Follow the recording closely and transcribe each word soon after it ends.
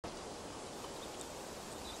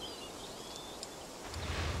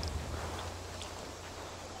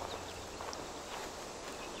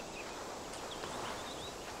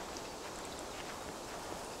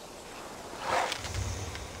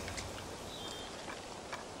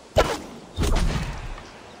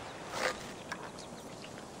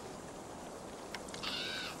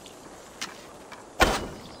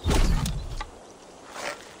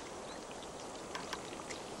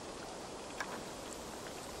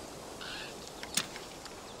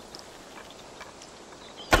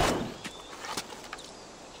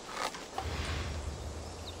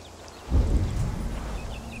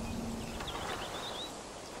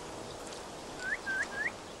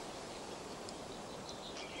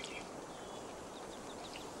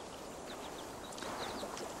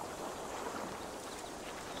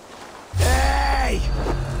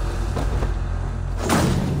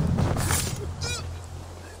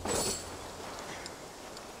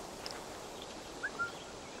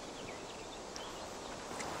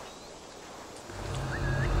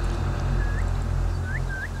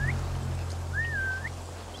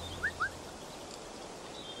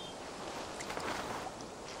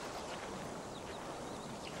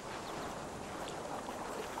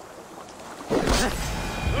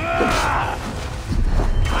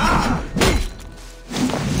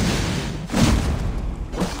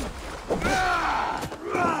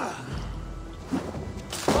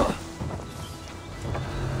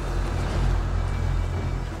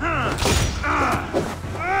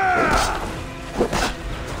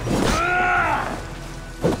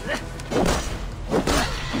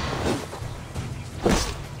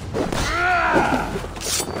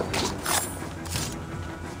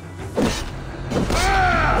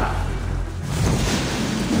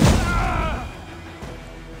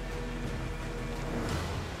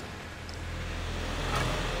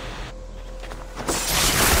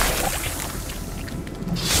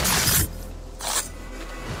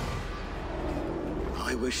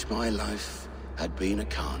wish my life had been a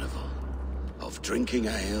carnival of drinking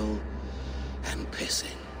ale and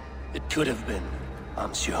pissing. It could have been,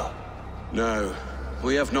 I'm sure. No,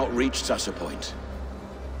 we have not reached such a point.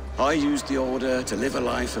 I used the order to live a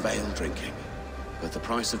life of ale drinking, but the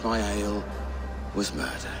price of my ale was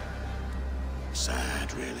murder.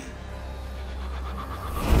 Sad, really.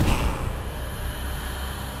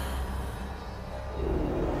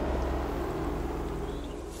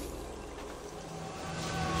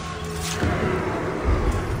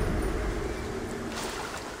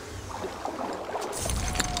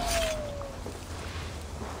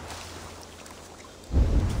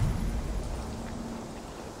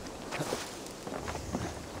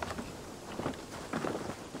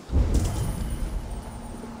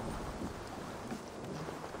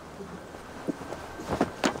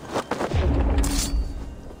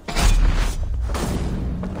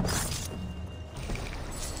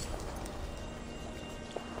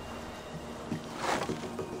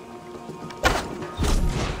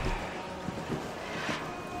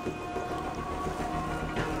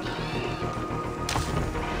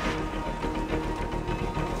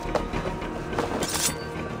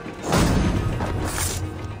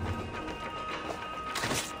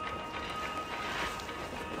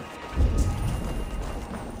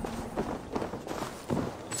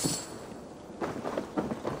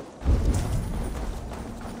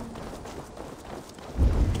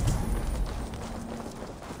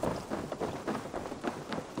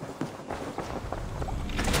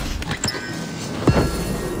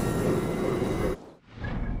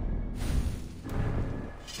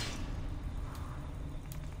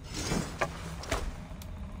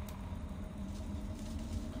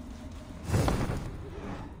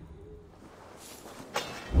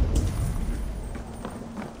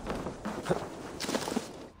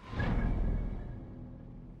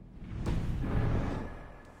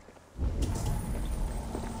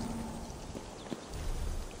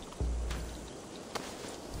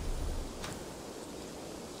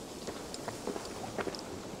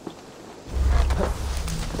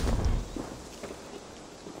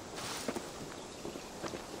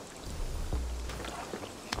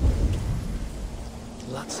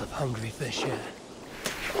 Lots of hungry fish here.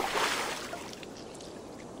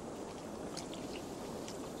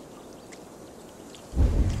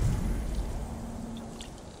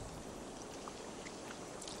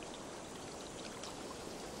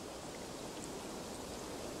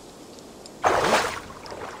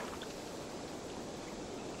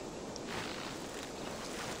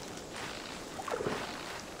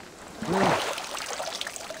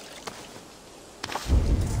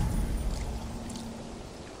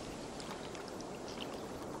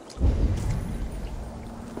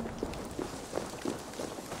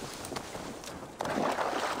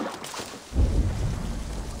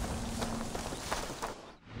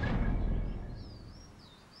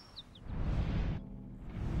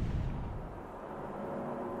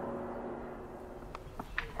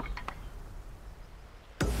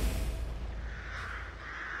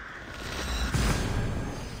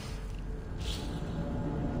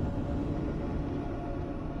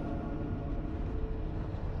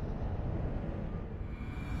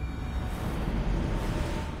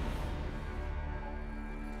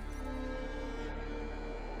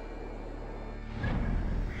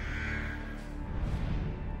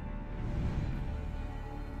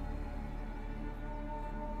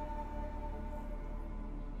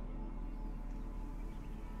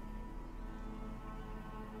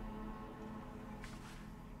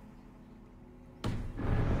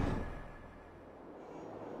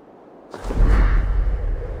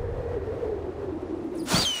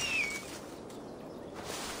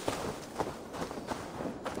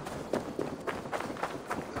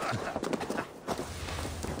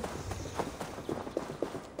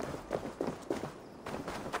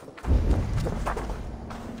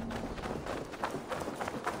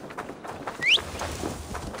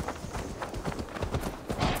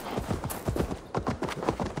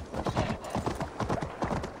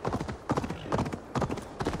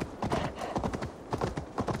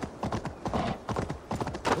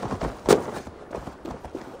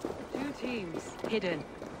 Hidden.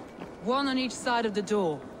 One on each side of the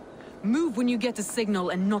door. Move when you get a signal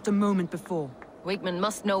and not a moment before. Wakeman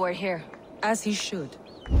must know we're here. As he should.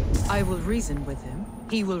 I will reason with him.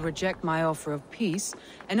 He will reject my offer of peace,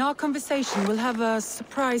 and our conversation will have a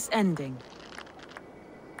surprise ending.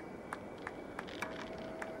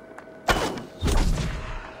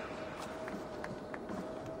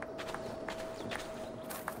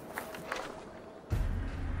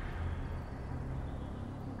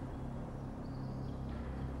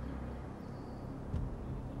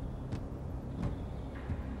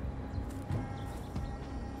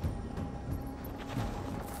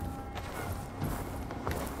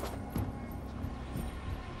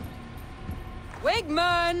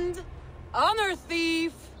 Wigmund! Honor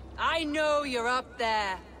thief! I know you're up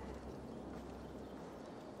there.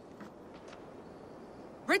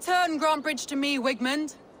 Return Grantbridge to me,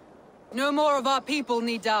 Wigmund. No more of our people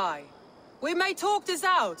need die. We may talk this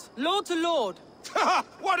out, lord to lord.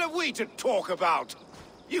 What are we to talk about?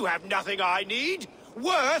 You have nothing I need.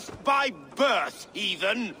 Worth by birth,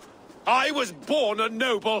 heathen. I was born a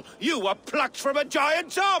noble. You were plucked from a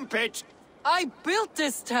giant's armpit. I built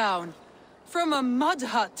this town. From a mud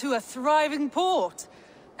hut to a thriving port.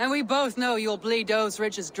 And we both know you'll bleed those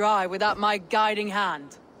riches dry without my guiding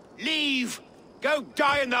hand. Leave! Go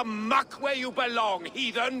die in the muck where you belong,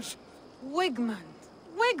 heathens!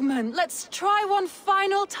 Wigmund, let's try one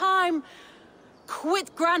final time.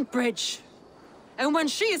 Quit Grantbridge. And when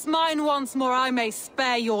she is mine once more, I may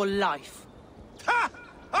spare your life. Ha!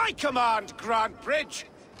 I command Grantbridge.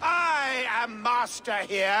 I am master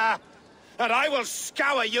here. And I will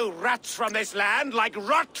scour you rats from this land like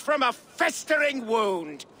rot from a festering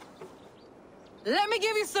wound. Let me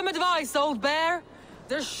give you some advice, old bear.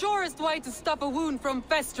 The surest way to stop a wound from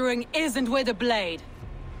festering isn't with a blade.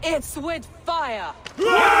 It's with fire.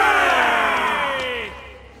 Hooray!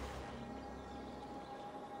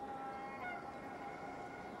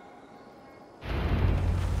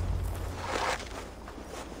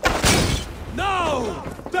 Now!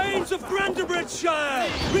 Danes of Brandenburgshire!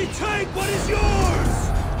 Retake what is yours!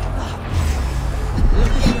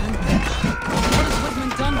 What has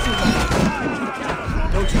Wigmund done to her?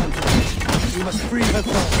 No time for this. We must free her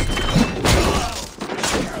first.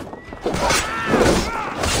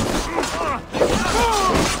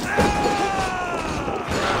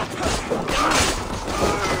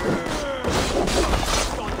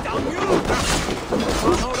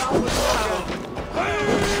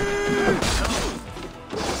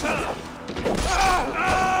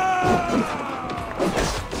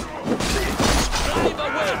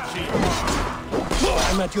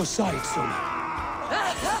 I'm at your side, son.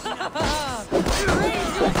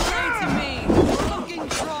 Raise your blade to me. Fucking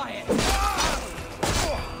try it.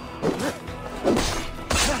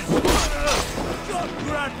 God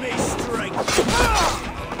grant me strength!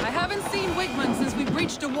 I haven't seen Wigmund since we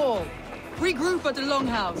breached the wall. Regroup at the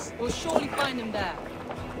Longhouse. We'll surely find him there.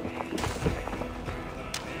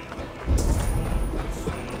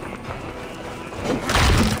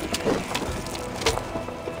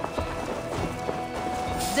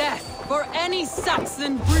 Death for any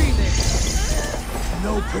Saxon breathing.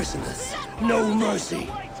 No prisoners, no mercy.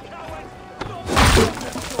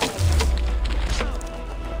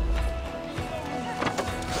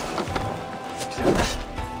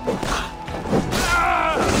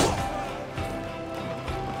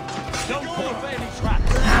 Don't fall for any trap!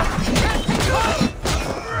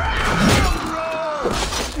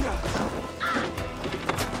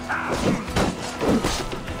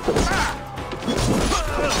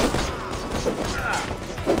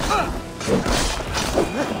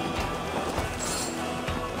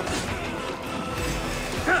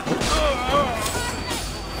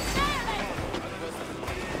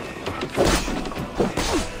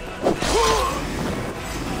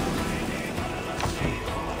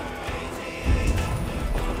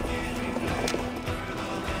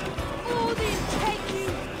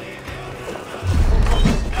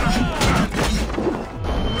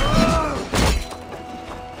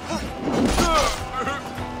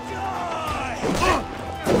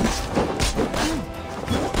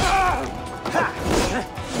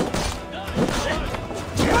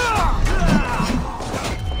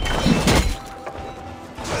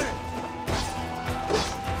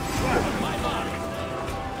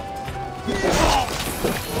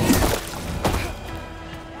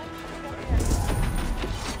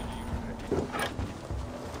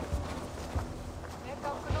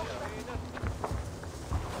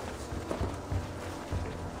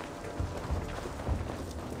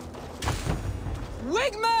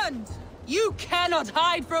 Wigmund! You cannot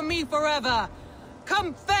hide from me forever!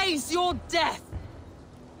 Come face your death!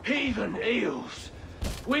 Heathen eels!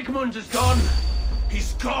 Wigmund is gone!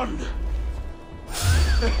 He's gone!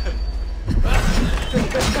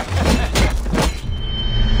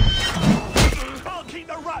 Can't keep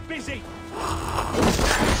the rat busy!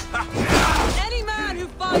 Any man who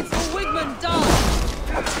fights for Wigmund dies!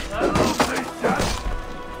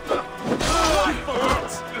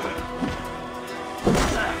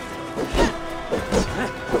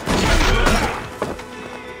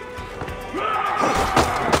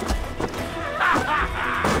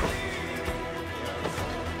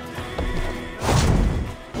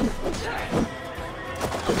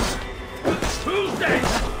 Tuesday!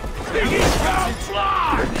 Piggy can't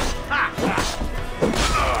fly!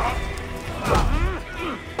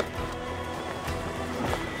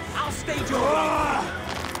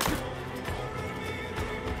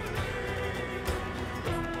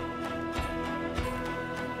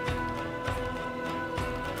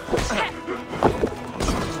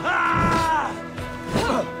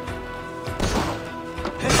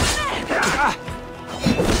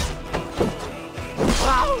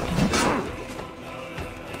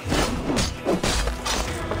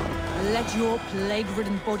 Let your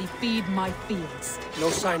plague-ridden body feed my fields. No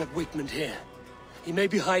sign of Wickman here. He may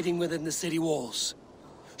be hiding within the city walls.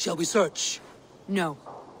 Shall we search? No.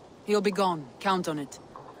 He'll be gone. Count on it.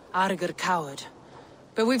 Arger coward.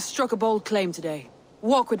 But we've struck a bold claim today.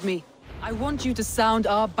 Walk with me. I want you to sound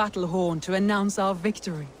our battle horn to announce our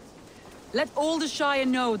victory. Let all the Shire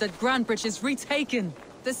know that Grantebridge is retaken.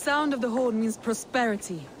 The sound of the horn means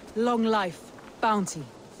prosperity, long life, bounty.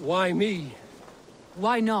 Why me?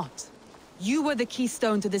 Why not? You were the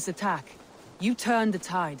keystone to this attack. You turned the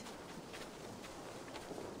tide.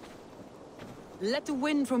 Let the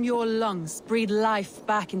wind from your lungs breathe life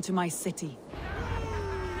back into my city.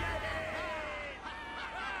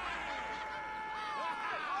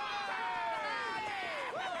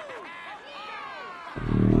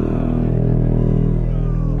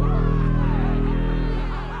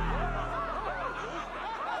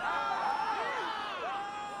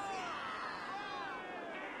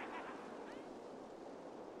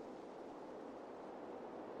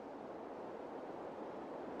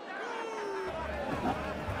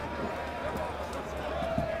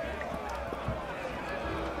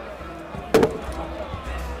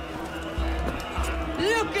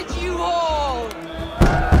 Look at you all!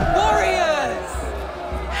 Warriors!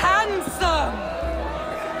 Handsome!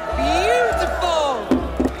 Beautiful!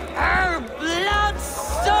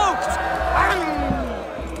 Blood-soaked!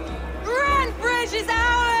 Grantebridge is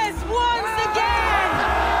ours once again!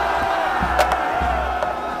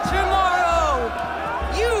 Tomorrow,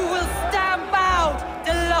 you will stamp out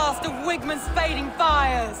the last of Wigman's fading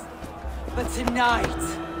fires! But tonight,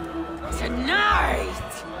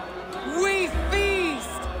 we feast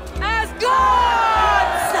as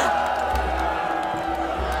gods!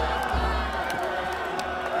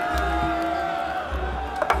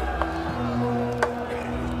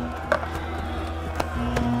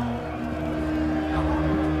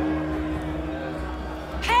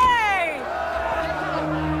 Hey!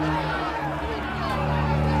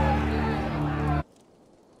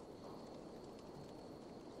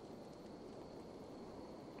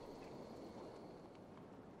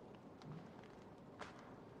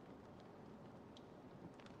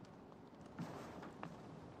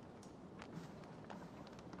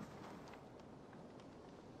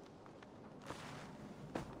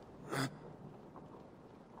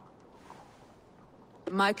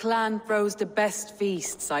 My clan throws the best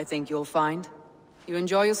feasts, I think you'll find. You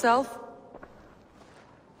enjoy yourself?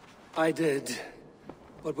 I did.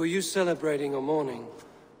 But were you celebrating or mourning?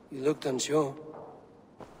 You looked unsure.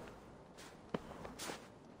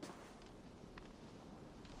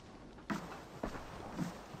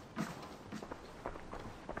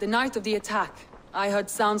 The night of the attack, I heard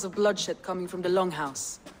sounds of bloodshed coming from the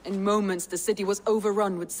Longhouse. In moments, the city was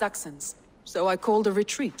overrun with Saxons, so I called a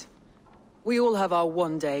retreat. We all have our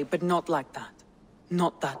one day, but not like that.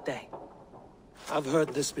 Not that day. I've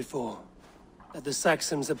heard this before. That the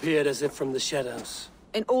Saxons appeared as if from the shadows.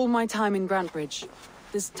 In all my time in Grantebridge,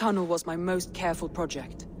 this tunnel was my most careful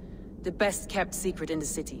project. The best kept secret in the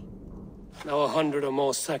city. Now 100 or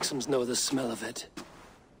more Saxons know the smell of it.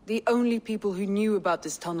 The only people who knew about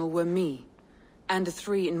this tunnel were me, and the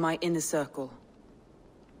 3 in my inner circle.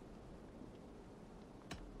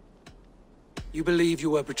 You believe you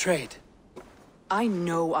were betrayed? I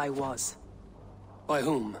know I was. By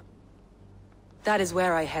whom? That is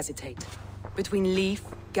where I hesitate. Between Leif,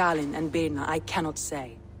 Galin, and Birna, I cannot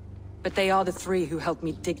say. But they are the 3 who helped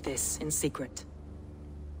me dig this in secret.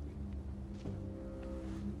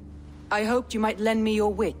 I hoped you might lend me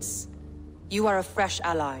your wits. You are a fresh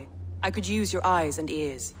ally. I could use your eyes and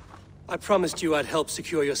ears. I promised you I'd help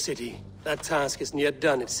secure your city. That task isn't yet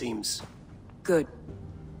done, it seems. Good.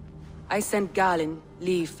 I sent Galin,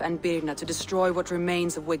 Leif, and Birna to destroy what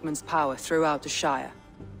remains of Wigman's power throughout the Shire.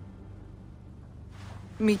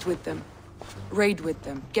 Meet with them. Raid with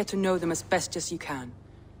them. Get to know them as best as you can.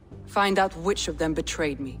 Find out which of them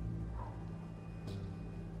betrayed me.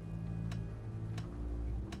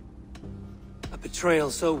 A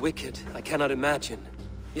betrayal so wicked, I cannot imagine.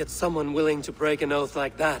 Yet someone willing to break an oath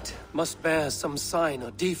like that must bear some sign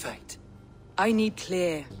or defect. I need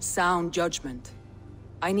clear, sound judgment.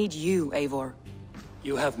 I need you, Eivor.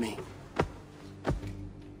 You have me.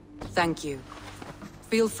 Thank you.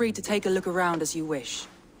 Feel free to take a look around as you wish.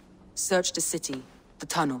 Search the city, the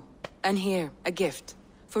tunnel, and here, a gift,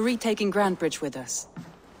 for retaking Grantebridge with us.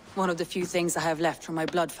 One of the few things I have left from my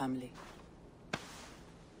blood family.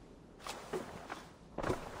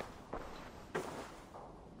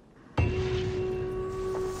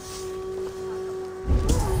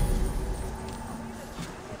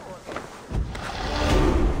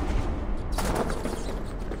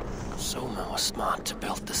 to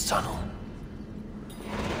build this tunnel.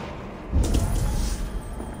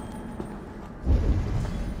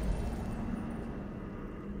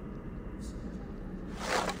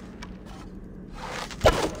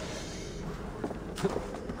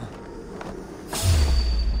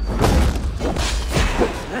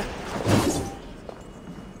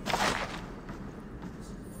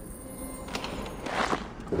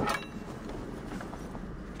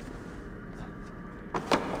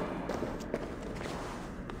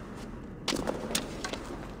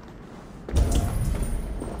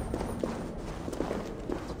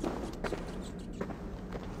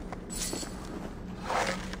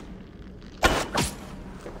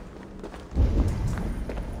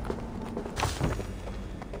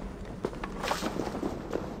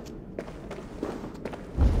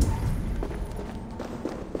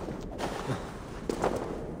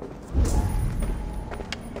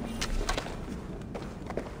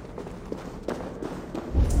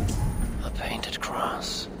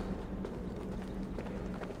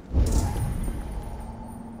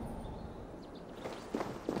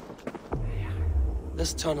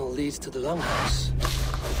 This tunnel leads to the longhouse.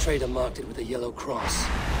 The trader marked it with a yellow cross,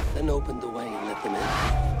 then opened the way and let them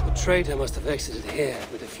in. The trader must have exited here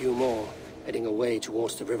with a few more, heading away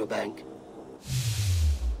towards the riverbank.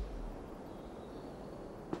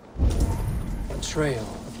 A trail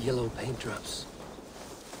of yellow paint drops.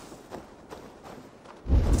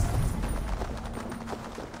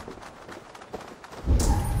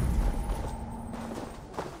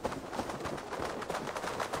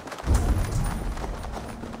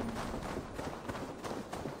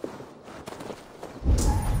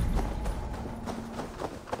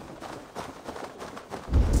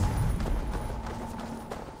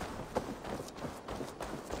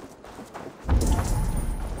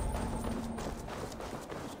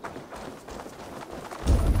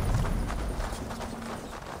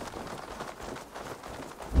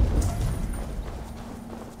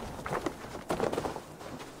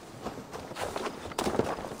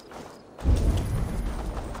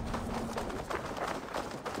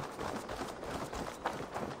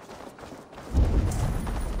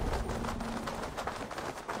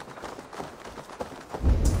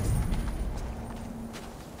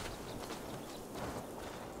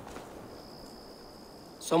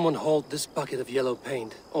 Someone hauled this bucket of yellow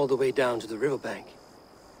paint all the way down to the riverbank.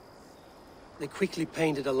 They quickly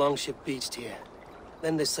painted a longship beached here.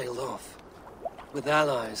 Then they sailed off, with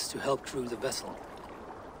allies to help crew the vessel.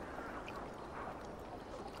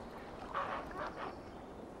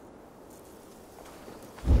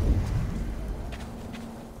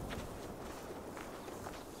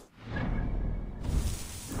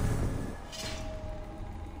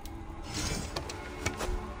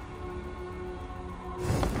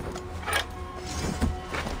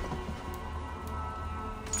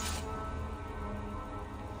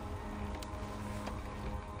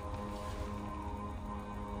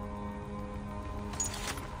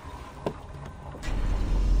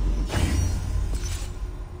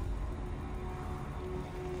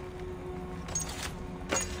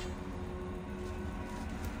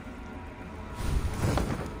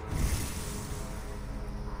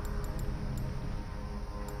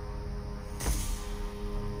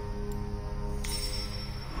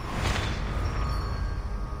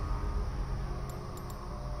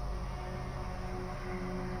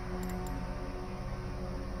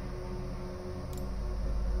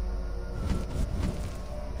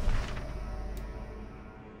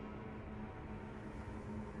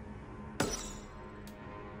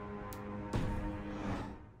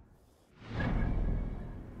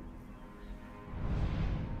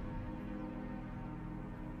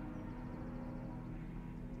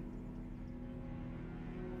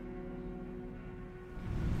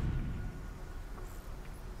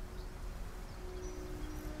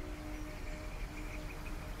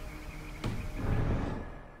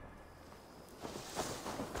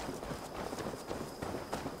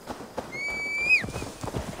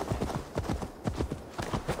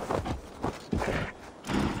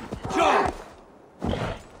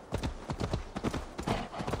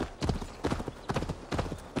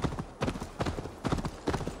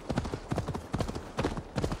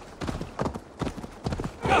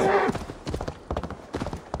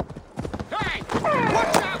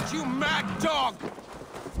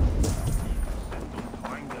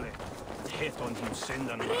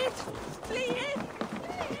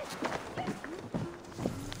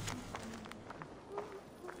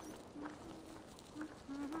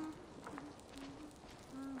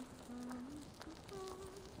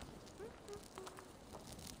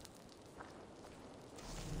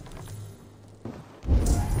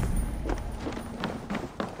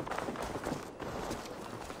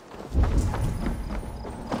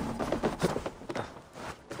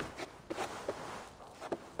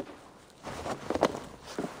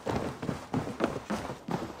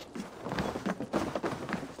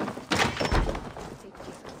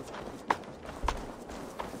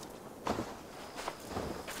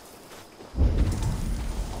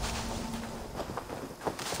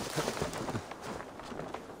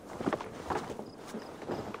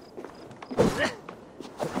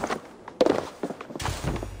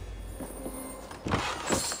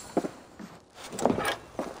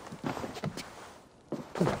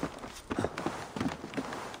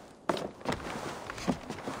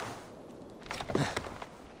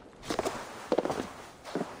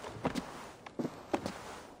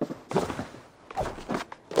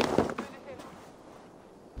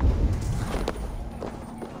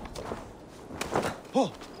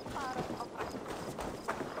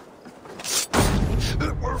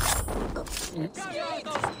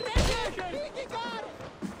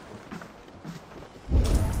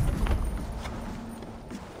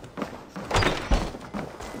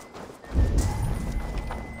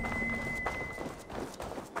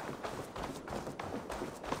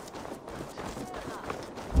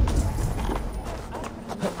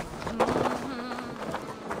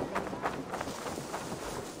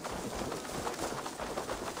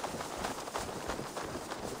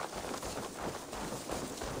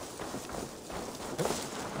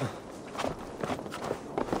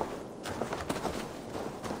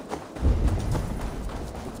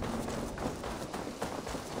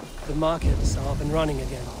 The markets are up and running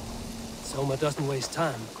again. Soma doesn't waste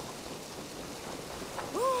time.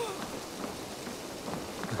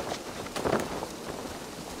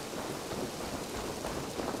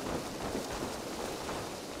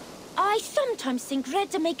 I sometimes think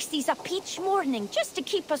Reda makes these a peach morning just to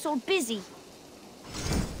keep us all busy.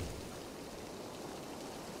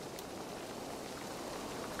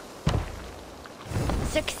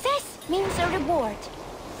 Success means a reward.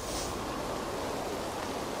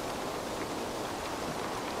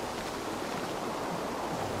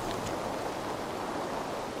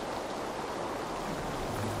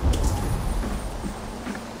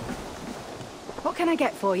 What can I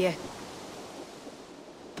get for you?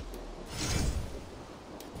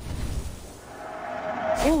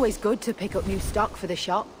 Always good to pick up new stock for the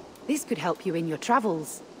shop. This could help you in your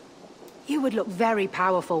travels. You would look very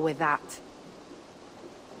powerful with that.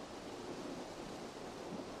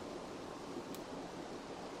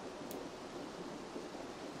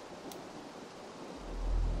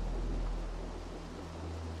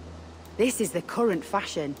 This is the current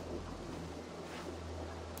fashion.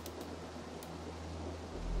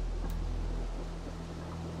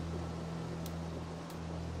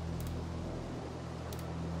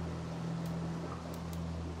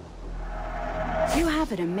 You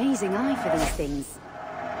have an amazing eye for these things.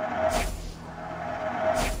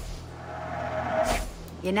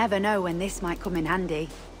 You never know when this might come in handy.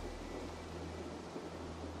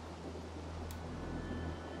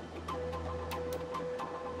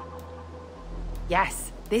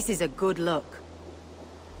 Yes, this is a good look.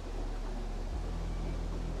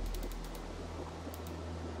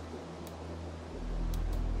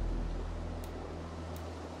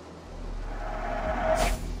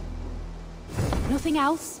 Nothing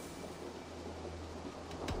else?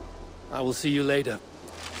 I will see you later.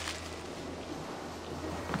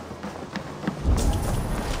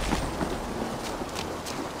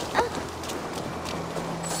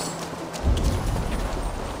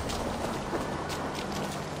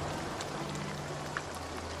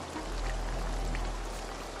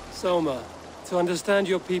 Soma, to understand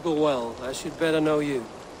your people well, I should better know you.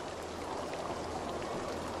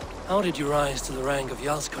 How did you rise to the rank of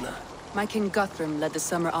Jarlskona? My King Guthrum led the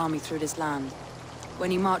Summer Army through this land.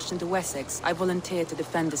 When he marched into Wessex, I volunteered to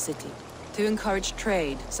defend the city, to encourage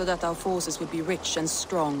trade so that our forces would be rich and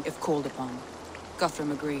strong if called upon.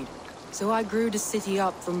 Guthrum agreed. So I grew the city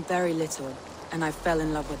up from very little, and I fell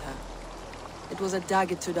in love with her. It was a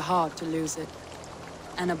dagger to the heart to lose it,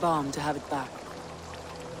 and a balm to have it back.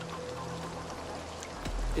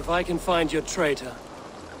 If I can find your traitor,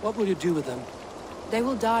 what will you do with them? They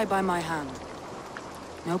will die by my hand.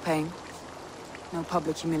 No pain, no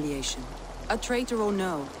public humiliation. A traitor or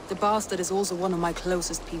no, the bastard is also one of my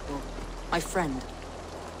closest people. My friend.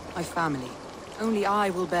 My family. Only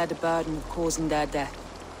I will bear the burden of causing their death.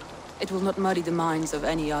 It will not muddy the minds of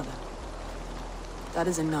any other. That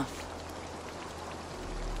is enough.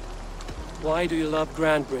 Why do you love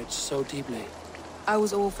Grandbridge so deeply? I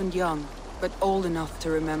was orphaned young, but old enough to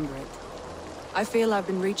remember it. I feel I've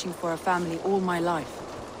been reaching for a family all my life.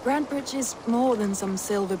 Grandbridge is more than some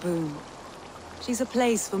silver boon. She's a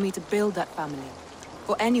place for me to build that family.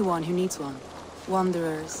 For anyone who needs one.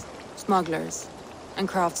 Wanderers, smugglers, and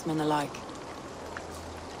craftsmen alike.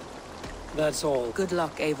 That's all. Good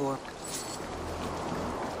luck, Eivor.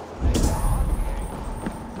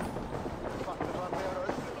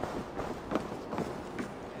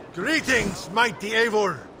 Greetings, mighty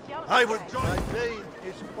Eivor. I will join. My blade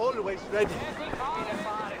is always ready.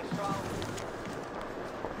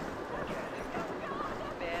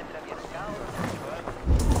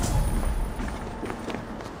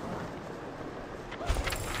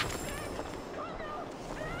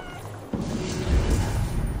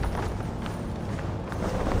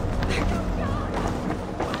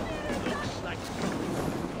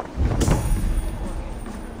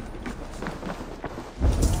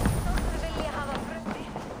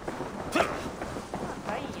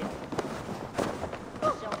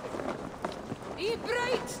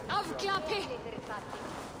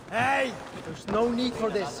 There's no need for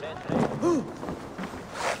this.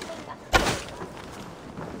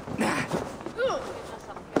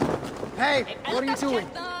 Hey, what are you doing?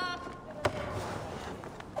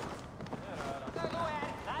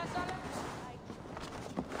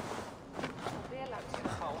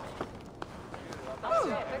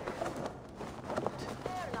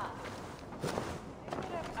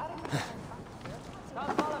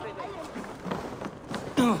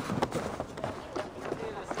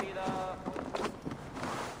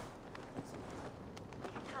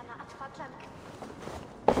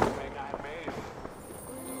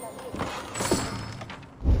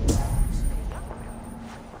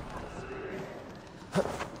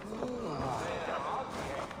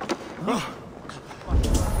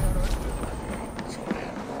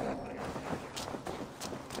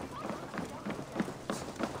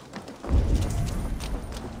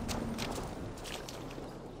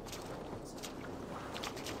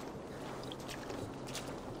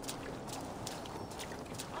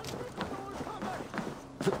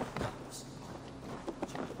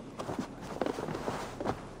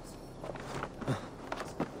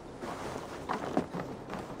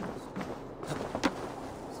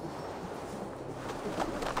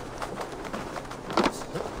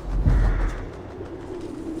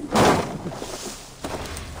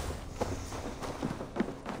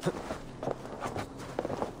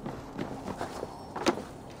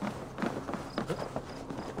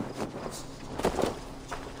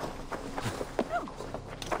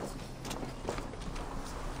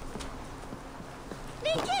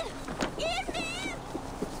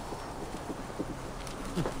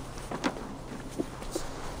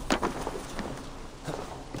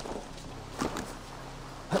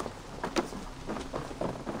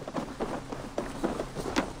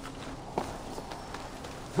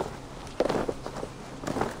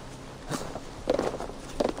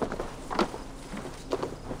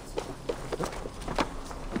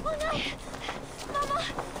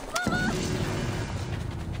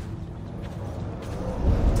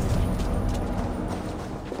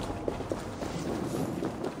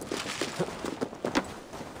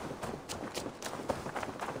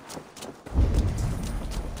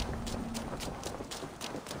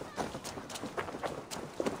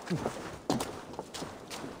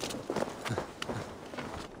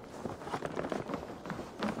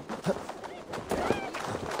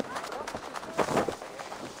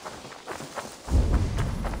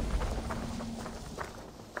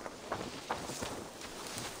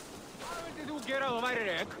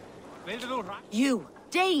 You,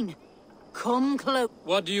 Dane! Come close.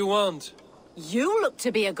 What do you want? You look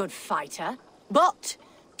to be a good fighter, but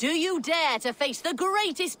do you dare to face the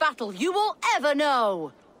greatest battle you will ever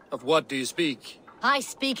know? Of what do you speak? I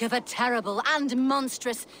speak of a terrible and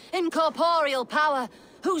monstrous, incorporeal power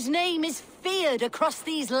whose name is feared across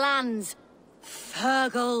these lands.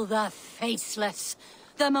 Fergal the Faceless,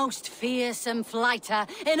 the most fearsome fighter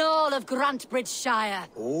in all of Grantebridgeshire.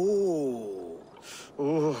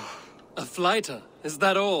 A flighter, is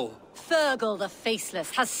that all? Fergal the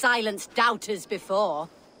Faceless has silenced doubters before.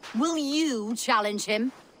 Will you challenge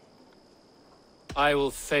him? I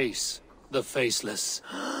will face the Faceless.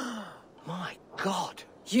 My God.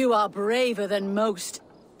 You are braver than most.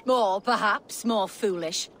 Or perhaps more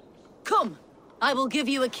foolish. Come, I will give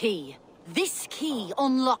you a key. This key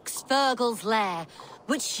unlocks Fergal's lair,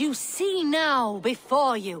 which you see now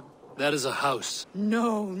before you. That is a house.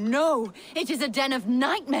 No, no. It is a den of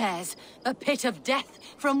nightmares. A pit of death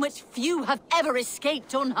from which few have ever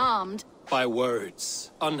escaped unharmed. By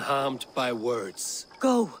words. Unharmed by words.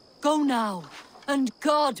 Go. Go now. And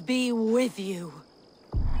God be with you.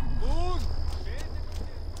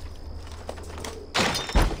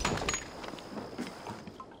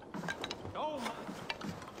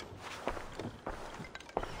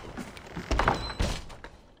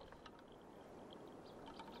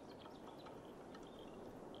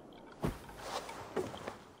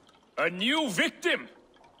 A new victim?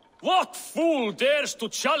 What fool dares to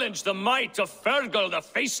challenge the might of Fergal the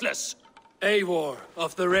Faceless? Eivor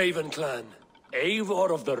of the Raven Clan. Eivor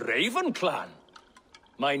of the Raven Clan?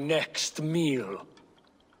 My next meal.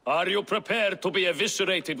 Are you prepared to be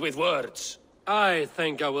eviscerated with words? I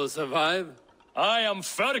think I will survive. I am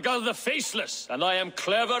Fergal the Faceless, and I am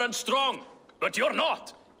clever and strong. But you're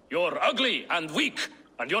not. You're ugly and weak,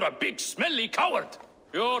 and you're a big smelly coward.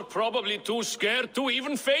 You're probably too scared to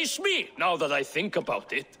even face me, now that I think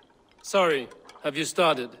about it. Sorry, have you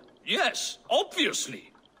started? Yes,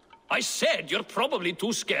 obviously. I said you're probably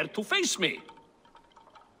too scared to face me.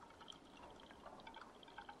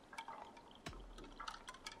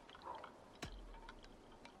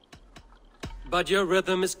 But your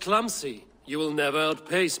rhythm is clumsy. You will never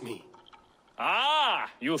outpace me. Ah,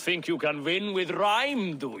 you think you can win with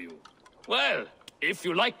rhyme, do you? Well, if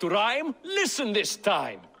you like to rhyme, listen this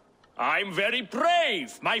time. I'm very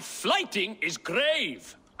brave. My flighting is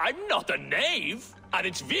grave. I'm not a knave, and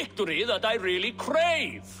it's victory that I really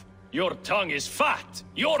crave. Your tongue is fat.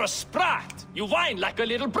 You're a sprat. You whine like a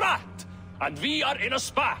little brat. And we are in a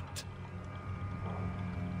spat.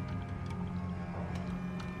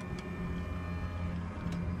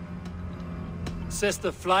 Says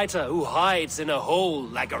the flighter who hides in a hole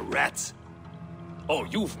like a rat. Oh,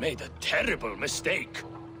 you've made a terrible mistake.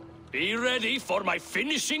 Be ready for my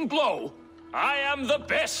finishing blow. I am the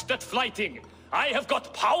best at flighting. I have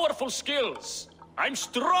got powerful skills. I'm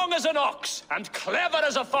strong as an ox and clever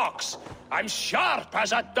as a fox. I'm sharp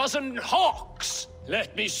as a dozen hawks.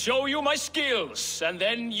 Let me show you my skills, and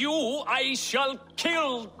then you I shall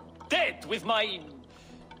kill dead with my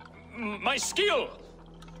skill.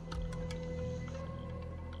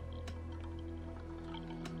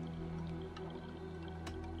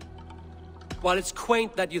 While it's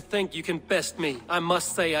quaint that you think you can best me, I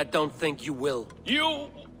must say I don't think you will.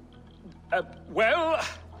 You... well...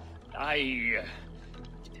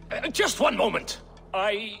 just one moment.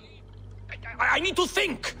 I need to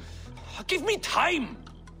think. Give me time.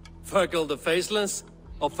 Fergal the Faceless?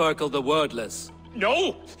 Or Fergal the Wordless?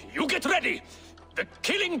 No! You get ready! The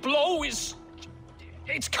killing blow is...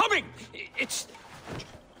 it's coming! It's...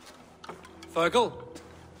 Fergal?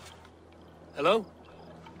 Hello?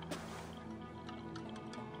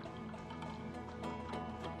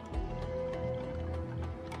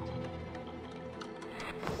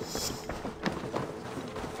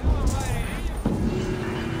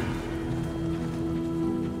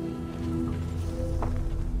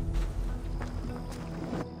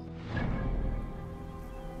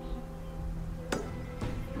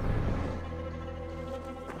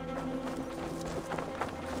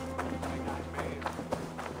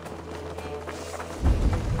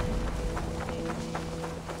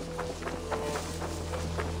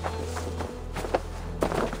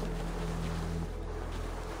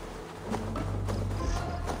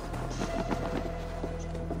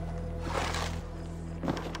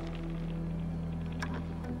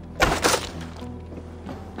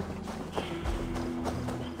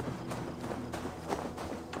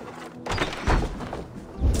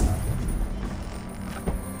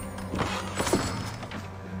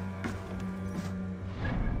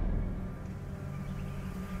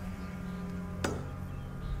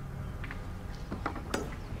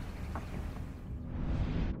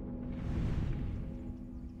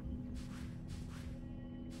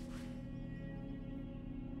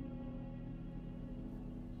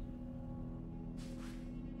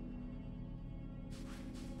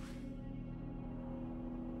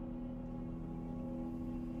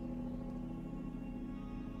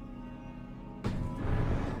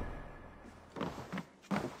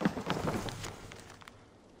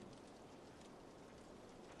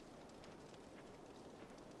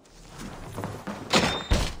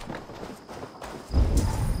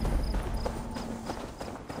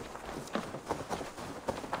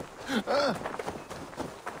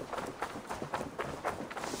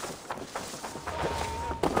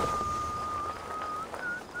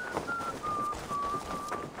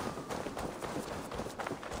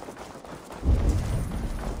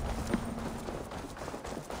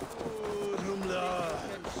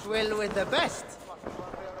 Well, with the best.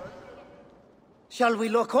 Shall we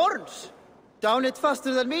lock horns? Down it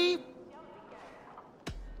faster than me?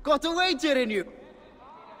 Got a wager in you.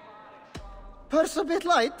 Purse a bit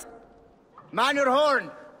light? Man your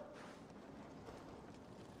horn.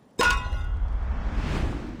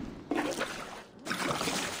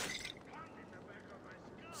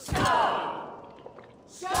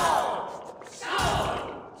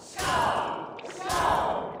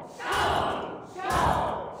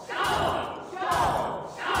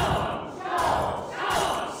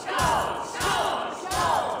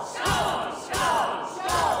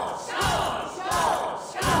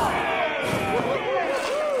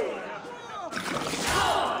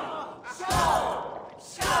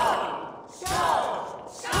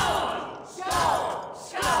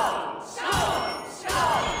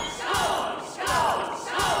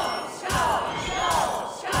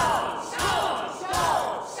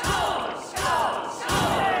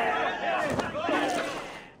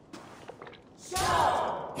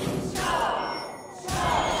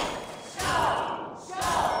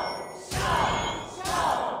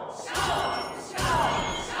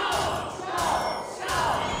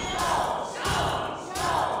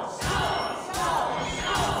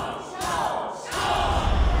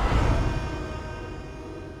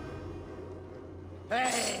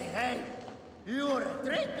 Hey! You're a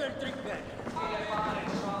drinker!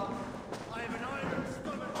 I'm an iron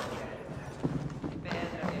stomach.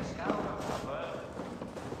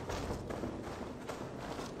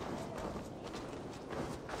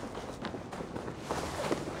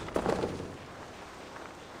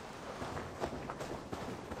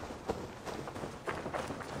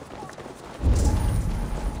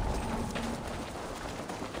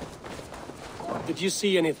 Did you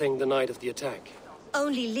see anything the night of the attack?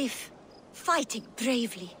 Only Lif, fighting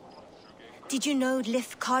bravely. Did you know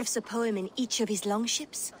Lif carves a poem in each of his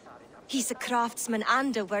longships? He's a craftsman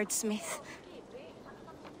and a wordsmith.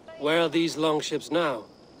 Where are these longships now?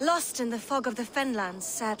 Lost in the fog of the Fenlands,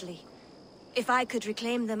 sadly. If I could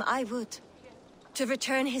reclaim them, I would. To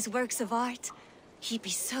return his works of art, he'd be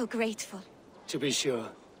so grateful. To be sure.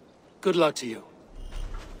 Good luck to you.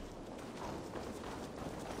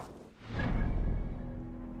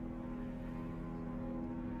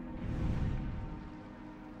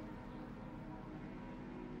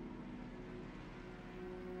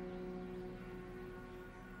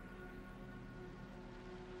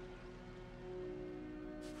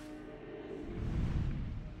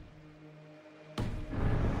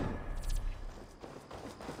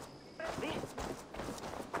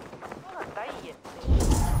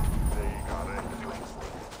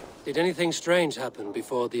 Did anything strange happen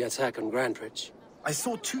before the attack on Grantridge? I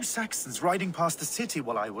saw 2 Saxons riding past the city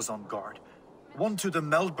while I was on guard. One to the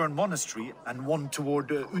Melbourne Monastery and one toward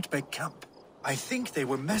Utbeck Camp. I think they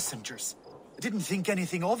were messengers. I didn't think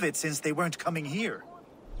anything of it since they weren't coming here.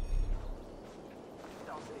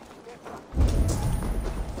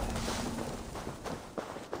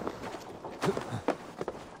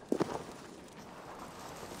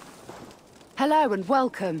 Hello and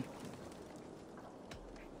welcome.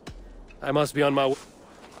 I must be on my way.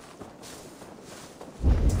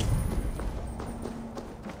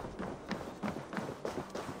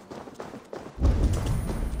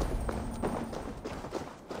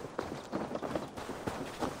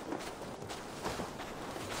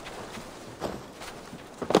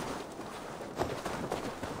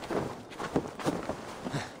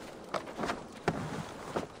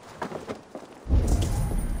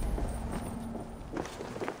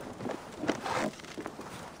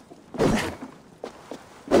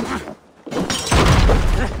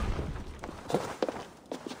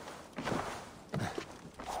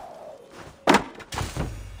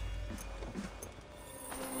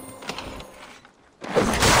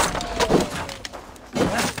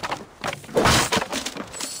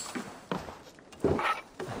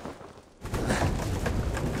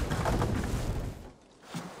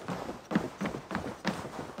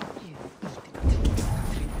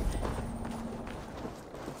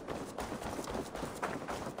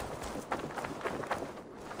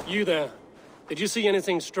 You there. Did you see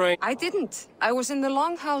anything strange? I didn't. I was in the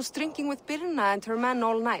longhouse drinking with Birna and her men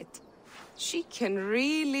all night. She can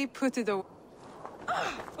really put it away.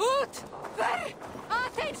 Ut! Ver!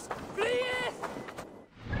 Athens! Fleeth!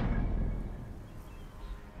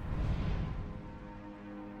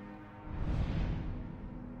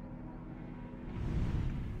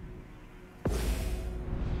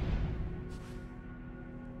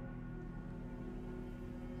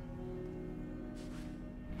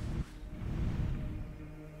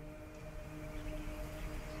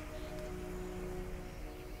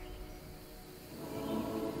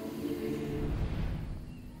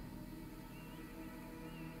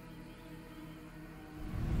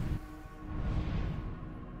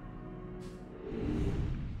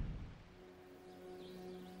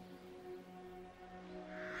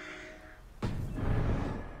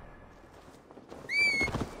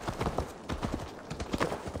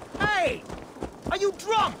 Are you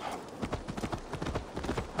drunk?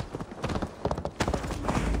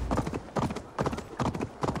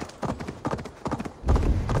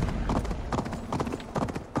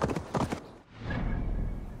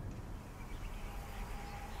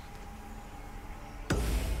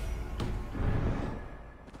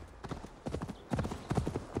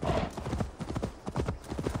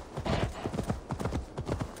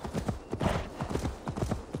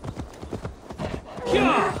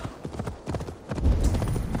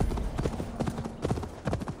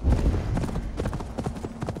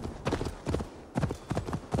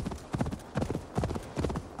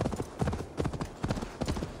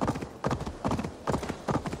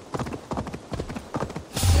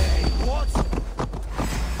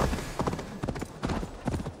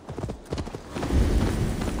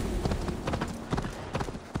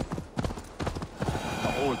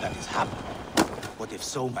 That is happening. What if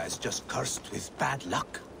Soma is just cursed with bad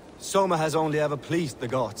luck? Soma has only ever pleased the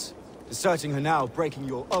gods. Deserting her now, breaking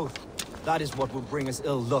your oath. That is what will bring us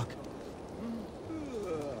ill luck.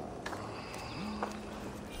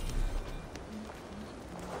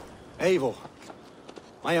 Eivor,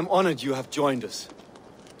 I am honored you have joined us.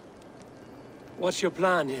 What's your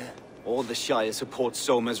plan here? All the Shire support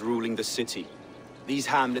Soma's ruling the city. These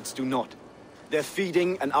hamlets do not. They're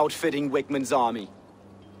feeding and outfitting Wigmund's army.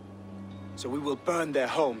 So we will burn their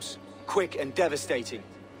homes, quick and devastating,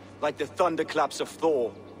 like the thunderclaps of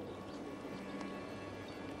Thor.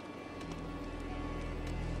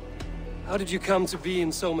 How did you come to be in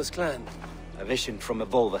Soma's clan? A vision from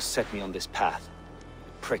Evolva set me on this path.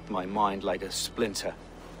 It pricked my mind like a splinter,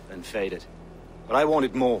 then faded. But I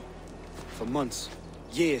wanted more. For months,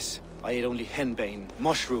 years, I ate only henbane,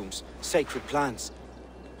 mushrooms, sacred plants,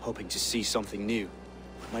 hoping to see something new.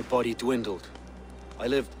 My body dwindled. I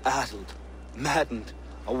lived addled, maddened,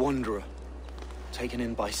 a wanderer, taken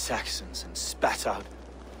in by Saxons and spat out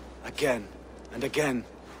again and again,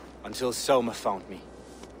 until Soma found me,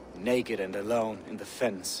 naked and alone in the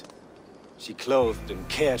fens. She clothed and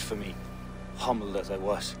cared for me, humbled as I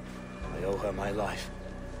was. I owe her my life.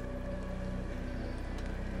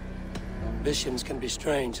 Visions can be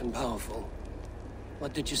strange and powerful.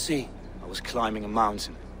 What did you see? I was climbing a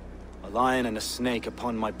mountain. A lion and a snake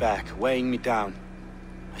upon my back, weighing me down.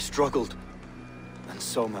 I struggled. Then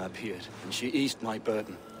Soma appeared, and she eased my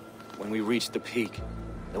burden. When we reached the peak,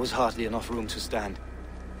 there was hardly enough room to stand.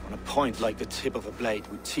 On a point like the tip of a blade,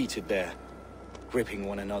 we teetered there, gripping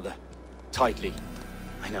one another, tightly.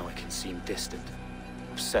 I know it can seem distant,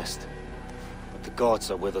 obsessed, but the gods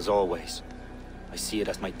are with us always. I see it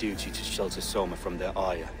as my duty to shelter Soma from their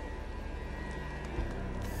ire.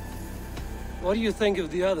 What do you think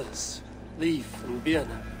of the others? Leif and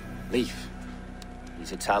Birna? Leif.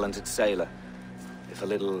 He's a talented sailor, if a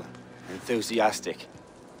little enthusiastic.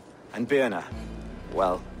 And Birna,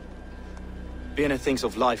 well, Birna thinks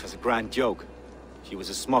of life as a grand joke. She was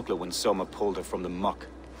a smuggler when Soma pulled her from the muck,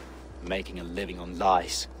 making a living on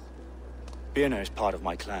lies. Birna is part of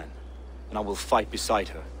my clan, and I will fight beside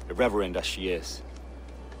her, irreverent as she is.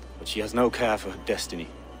 But she has no care for her destiny.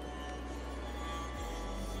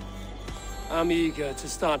 I'm eager to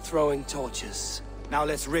start throwing torches. Now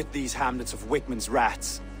let's rid these hamlets of Wigmund's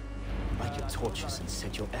rats. Light your torches and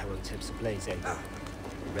set your arrow tips ablaze, Eivor.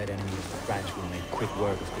 The red enemy of the branch will make quick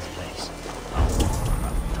work of this place.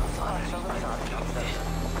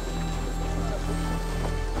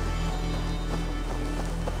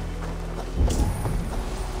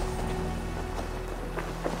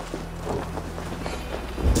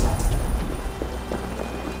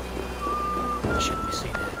 Should we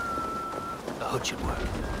see there? The hood should work.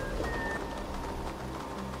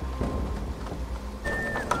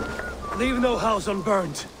 Leave no house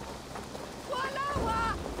unburned.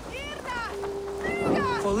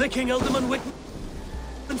 For licking Elderman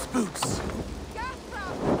Wigmund's boots.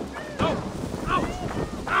 Out! Out!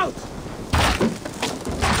 Out!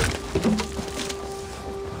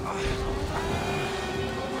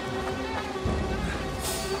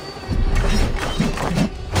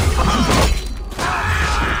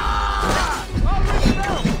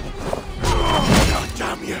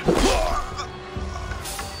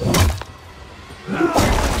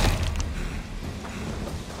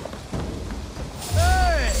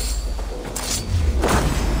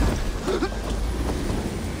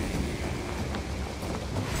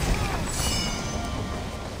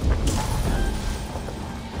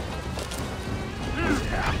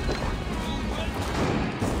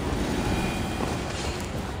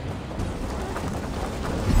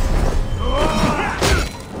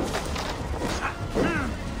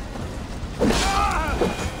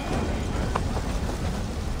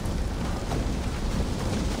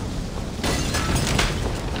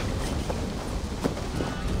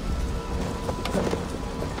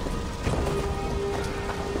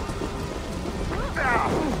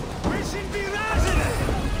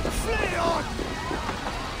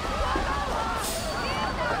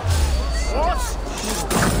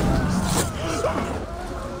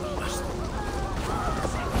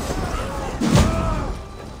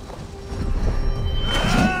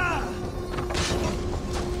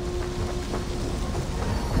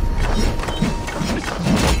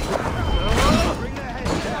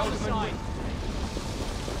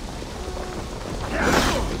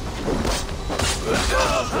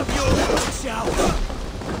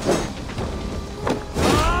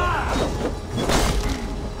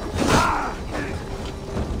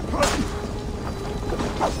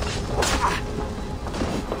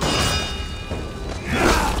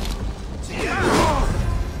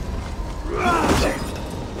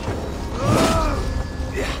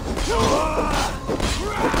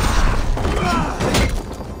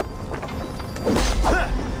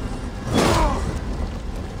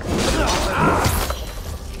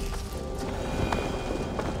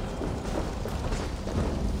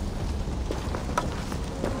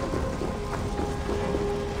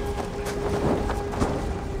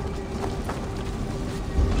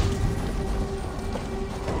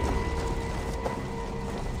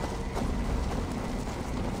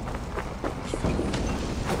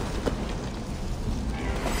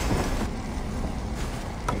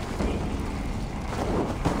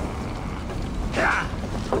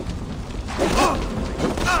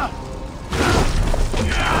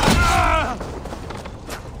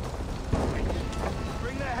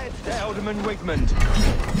 movement!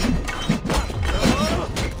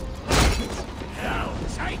 Hell,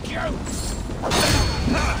 take you!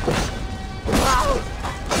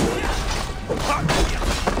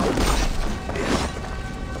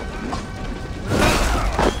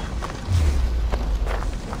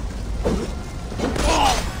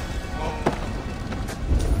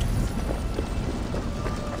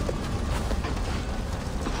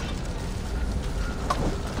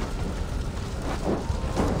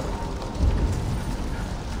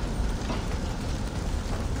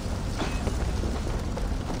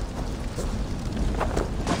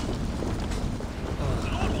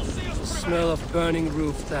 Smell of burning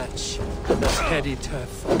roof thatch. That's heady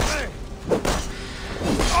turf.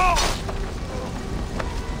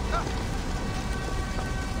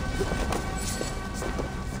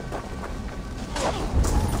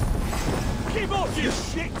 Keep off, you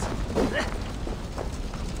shit!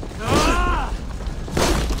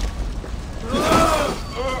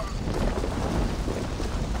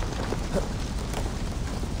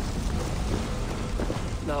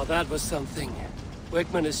 Now that was something.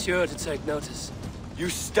 Wickman is sure to take notice. You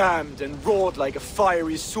stamped and roared like a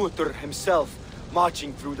fiery Surtur himself,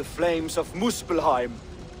 marching through the flames of Muspelheim.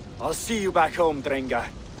 I'll see you back home, Drenga.